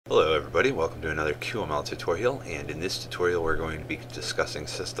Hello everybody, welcome to another QML tutorial, and in this tutorial we're going to be discussing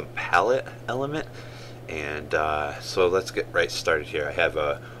System Palette element. And so let's get right started here. I have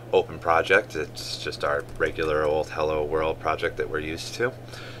a open project. It's just our regular old Hello World project that we're used to.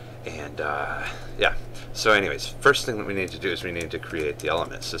 And yeah, so anyways, first thing that we need to do is we need to create the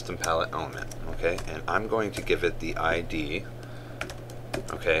element, System Palette element, okay? And I'm going to give it the ID,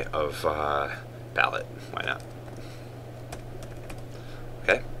 okay, of Palette. Why not?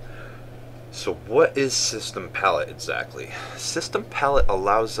 Okay. So what is SystemPalette exactly? SystemPalette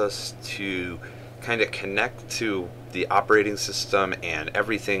allows us to kind of connect to the operating system and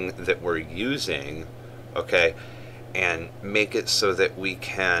everything that we're using, okay, and make it so that we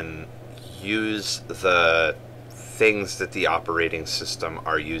can use the things that the operating system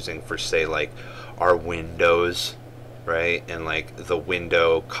are using for, say, like our windows, right, and like the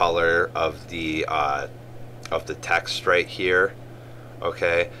window color of the text right here,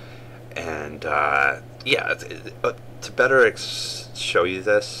 okay. And yeah, to better show you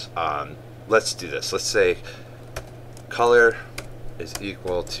this, let's do this. Let's say color is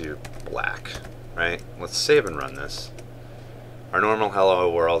equal to black, right? Let's save and run this. Our normal Hello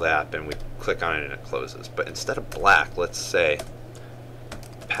World app, and we click on it and it closes. But instead of black, let's say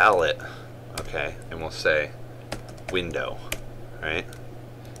palette, okay, and we'll say window, right?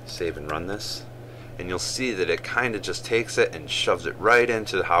 Save and run this. And you'll see that it kind of just takes it and shoves it right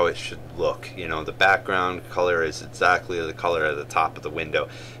into how it should look. You know, the background color is exactly the color at the top of the window.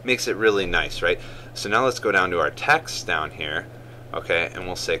 It makes it really nice, right? So now let's go down to our text down here, okay, and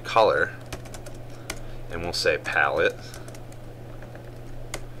we'll say color, and we'll say palette,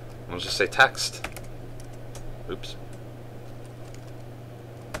 we'll just say text. Oops.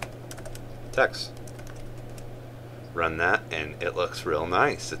 Text. Run that, and it looks real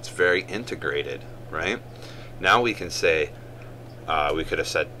nice. It's very integrated. Right? Now we can say, we could have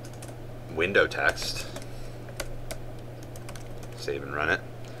said window text, save and run it.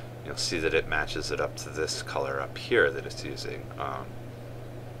 You'll see that it matches it up to this color up here that it's using.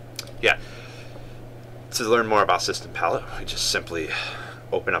 Yeah. To learn more about SystemPalette, we just simply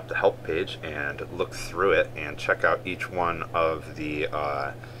open up the help page and look through it and check out each one of the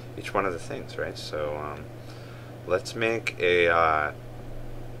things, right? So let's make a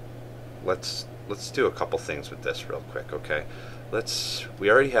let's do a couple things with this real quick, okay? We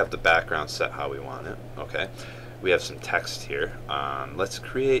already have the background set how we want it, okay? We have some text here. Let's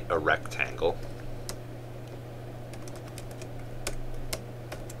create a rectangle.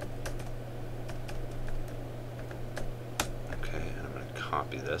 Okay, and I'm going to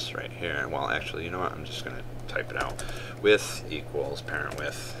copy this right here. Well, actually, you know what? I'm just going to type it out. Width equals parent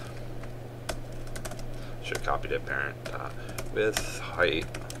width. Should have copied it, parent width height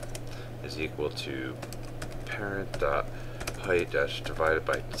is equal to parent dot height dash divided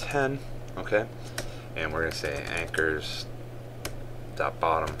by 10, okay, and we're going to say anchors dot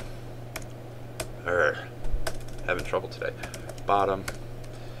bottom, having trouble today, bottom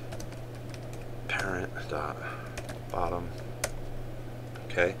parent dot bottom,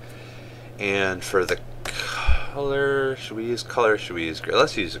 okay. And for the color, should we use color, should we use,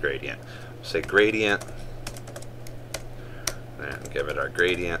 let's use a gradient. Say gradient, and give it our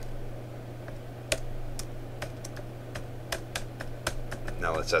gradient.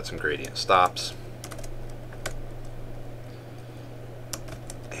 Now let's add some gradient stops.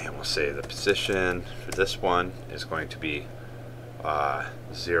 And we'll say the position for this one is going to be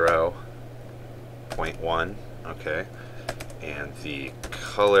 0.1, okay. And the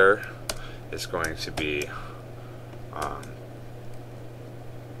color is going to be,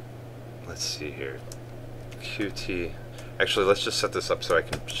 let's see here, QT. Actually, let's just set this up so I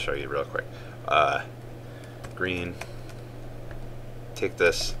can show you real quick. Green. Take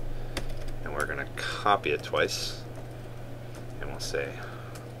this, and we're going to copy it twice, and we'll say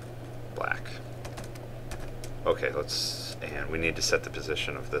black. Okay, and we need to set the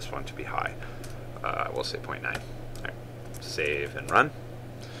position of this one to be high. We'll say 0.9. All right, save and run.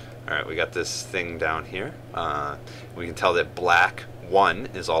 All right, we got this thing down here. We can tell that black 1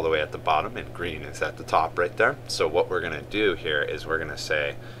 is all the way at the bottom, and green is at the top right there. So what we're going to do here is we're going to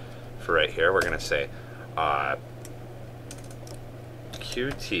say, for right here, we're going to say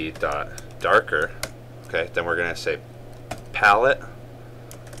QT dot darker, okay, then we're going to say palette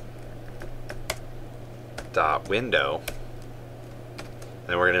dot window, and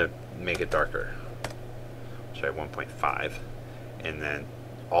then we're going to make it darker, which I have 1.5, and then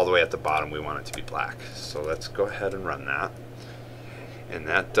all the way at the bottom we want it to be black. So let's go ahead and run that, and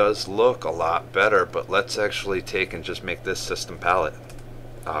that does look a lot better. But let's actually take and just make this SystemPalette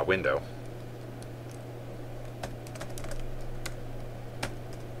window.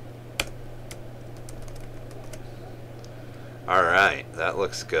 Alright, that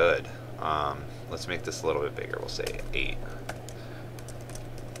looks good. Let's make this a little bit bigger. We'll say 8.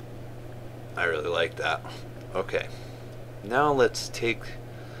 I really like that. Okay. Now let's take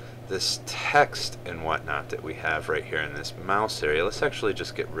this text and whatnot that we have right here in this mouse area. Let's actually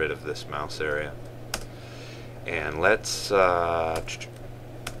just get rid of this mouse area. And let's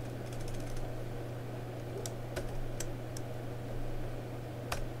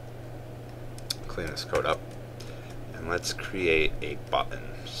clean this code up. And let's create a button.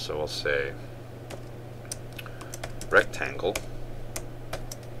 So we'll say rectangle.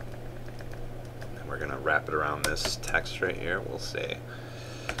 And we're going to wrap it around this text right here. We'll say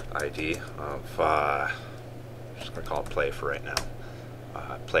ID of, I'm just going to call it play for right now.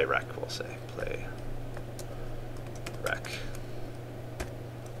 Play rec, we'll say. Play rec.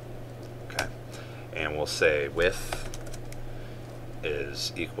 Okay. And we'll say width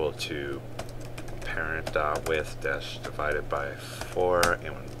is equal to parent.width dash divided by 4,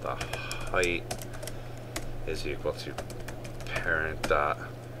 and the height is equal to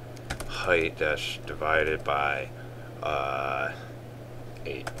parent.height dash divided by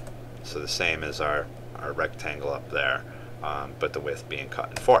 8. So the same as our rectangle up there, but the width being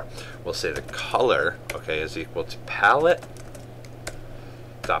cut in 4. We'll say the color, okay, is equal to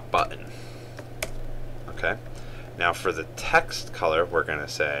palette.button. Okay. Now for the text color, we're going to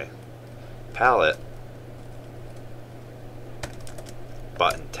say palette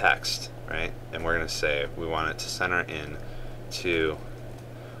button text, right? And we're going to say we want it to center in to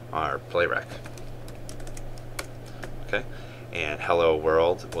our play rec. Okay. And hello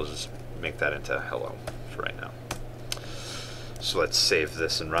world, we'll just make that into hello for right now. So let's save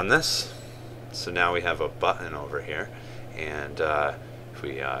this and run this. So now we have a button over here, and if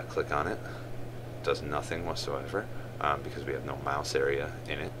we click on it, it does nothing whatsoever because we have no mouse area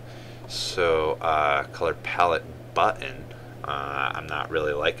in it. So color palette button, I'm not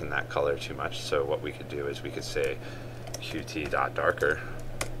really liking that color too much, so what we could do is we could say qt.darker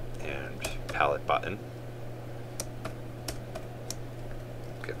and palette button.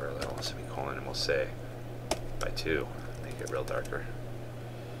 Give her a little semicolon, and we'll say by 2, make it real darker.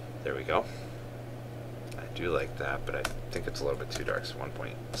 There we go. I do like that, but I think it's a little bit too dark, so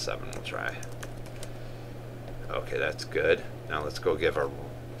 1.7 we'll try. Okay, that's good. Now let's go give our,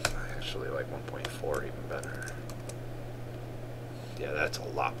 I actually like 1.4 even better. Yeah, that's a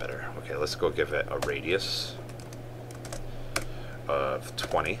lot better. Okay, let's go give it a radius of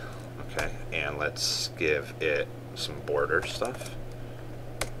 20. Okay, and let's give it some border stuff.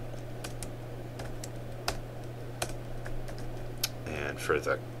 And for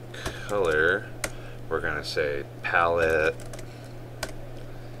the color, we're going to say palette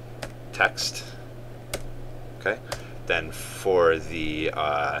text. Okay. Then for the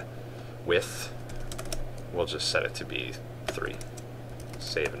width, we'll just set it to be 3.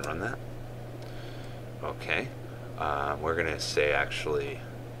 Save and run that. Okay. We're going to say actually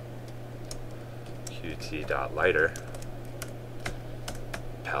qt.lighter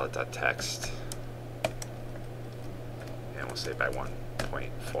palette.text. And we'll say by 1.4.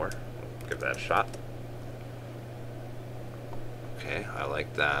 We'll give that a shot. Okay, I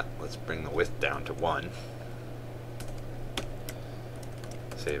like that. Let's bring the width down to 1.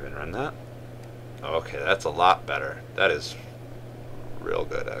 Save and run that. Okay, that's a lot better. That is real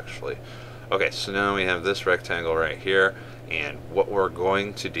good, actually. Okay, so now we have this rectangle right here, and what we're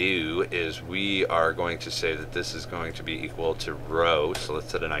going to do is we are going to say that this is going to be equal to row. So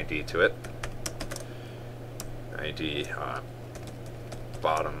let's set an ID to it. ID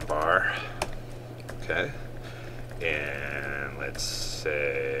bottom bar. Okay, and let's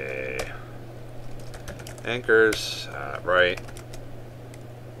say anchors right.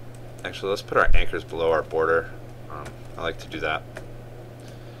 Actually, let's put our anchors below our border. I like to do that.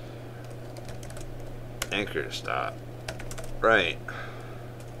 Anchors dot right.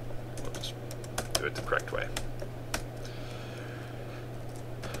 We'll just do it the correct way.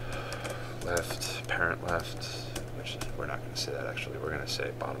 Left, parent left, which we're not going to say that actually. We're going to say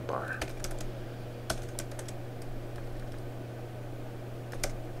bottom bar.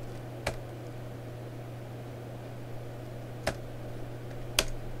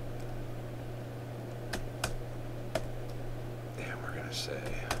 Say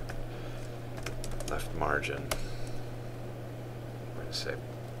left margin. We're going to say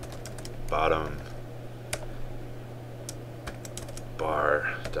bottom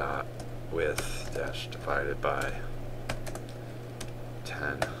bar dot width dash divided by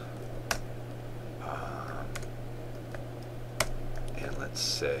 10. And let's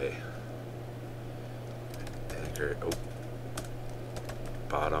say anchor,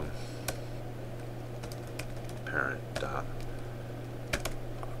 bottom parent dot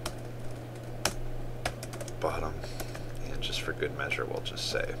bottom, and just for good measure we'll just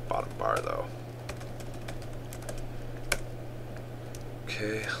say bottom bar though.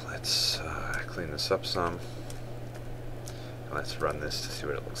 Okay, let's clean this up some. Let's run this to see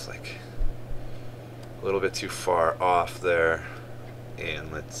what it looks like. A little bit too far off there,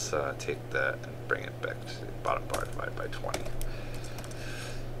 and let's take that and bring it back to the bottom bar divided by 20.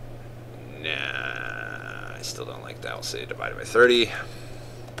 Nah, I still don't like that. We'll say divided by 30.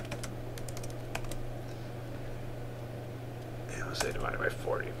 And we'll say divided by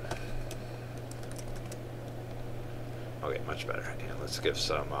 40. Okay, much better. And let's give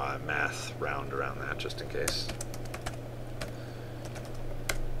some math round around that just in case.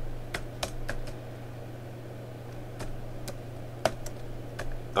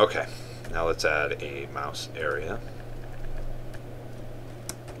 Okay, now let's add a mouse area.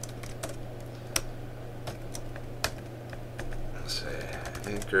 Let's say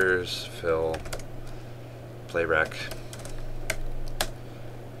anchors, fill, play rec.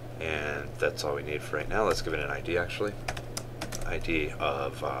 And that's all we need for right now. Let's give it an ID actually. ID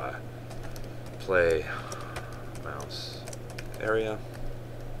of play mouse area.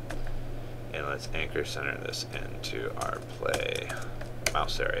 And let's anchor center this into our play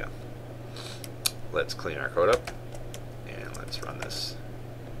mouse area. Let's clean our code up and let's run this.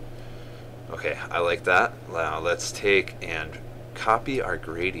 Okay, I like that. Now let's take and copy our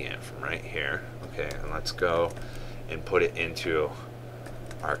gradient from right here. Okay, and let's go and put it into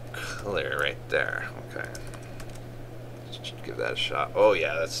our color right there. Okay, let's give that a shot. Oh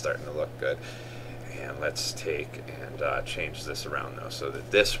yeah, that's starting to look good. And let's take and change this around though, so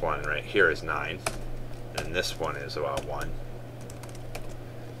that this one right here is 9 and this one is about 1.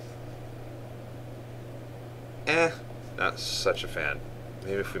 Not such a fan.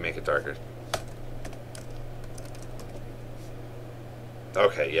 Maybe if we make it darker.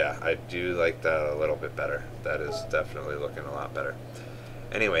 Okay, yeah, I do like that a little bit better. That is definitely looking a lot better.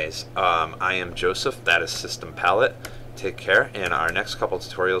 Anyways, I am Joseph. That is SystemPalette. Take care. In our next couple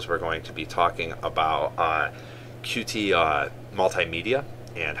tutorials, we're going to be talking about Qt multimedia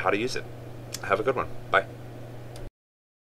and how to use it. Have a good one. Bye.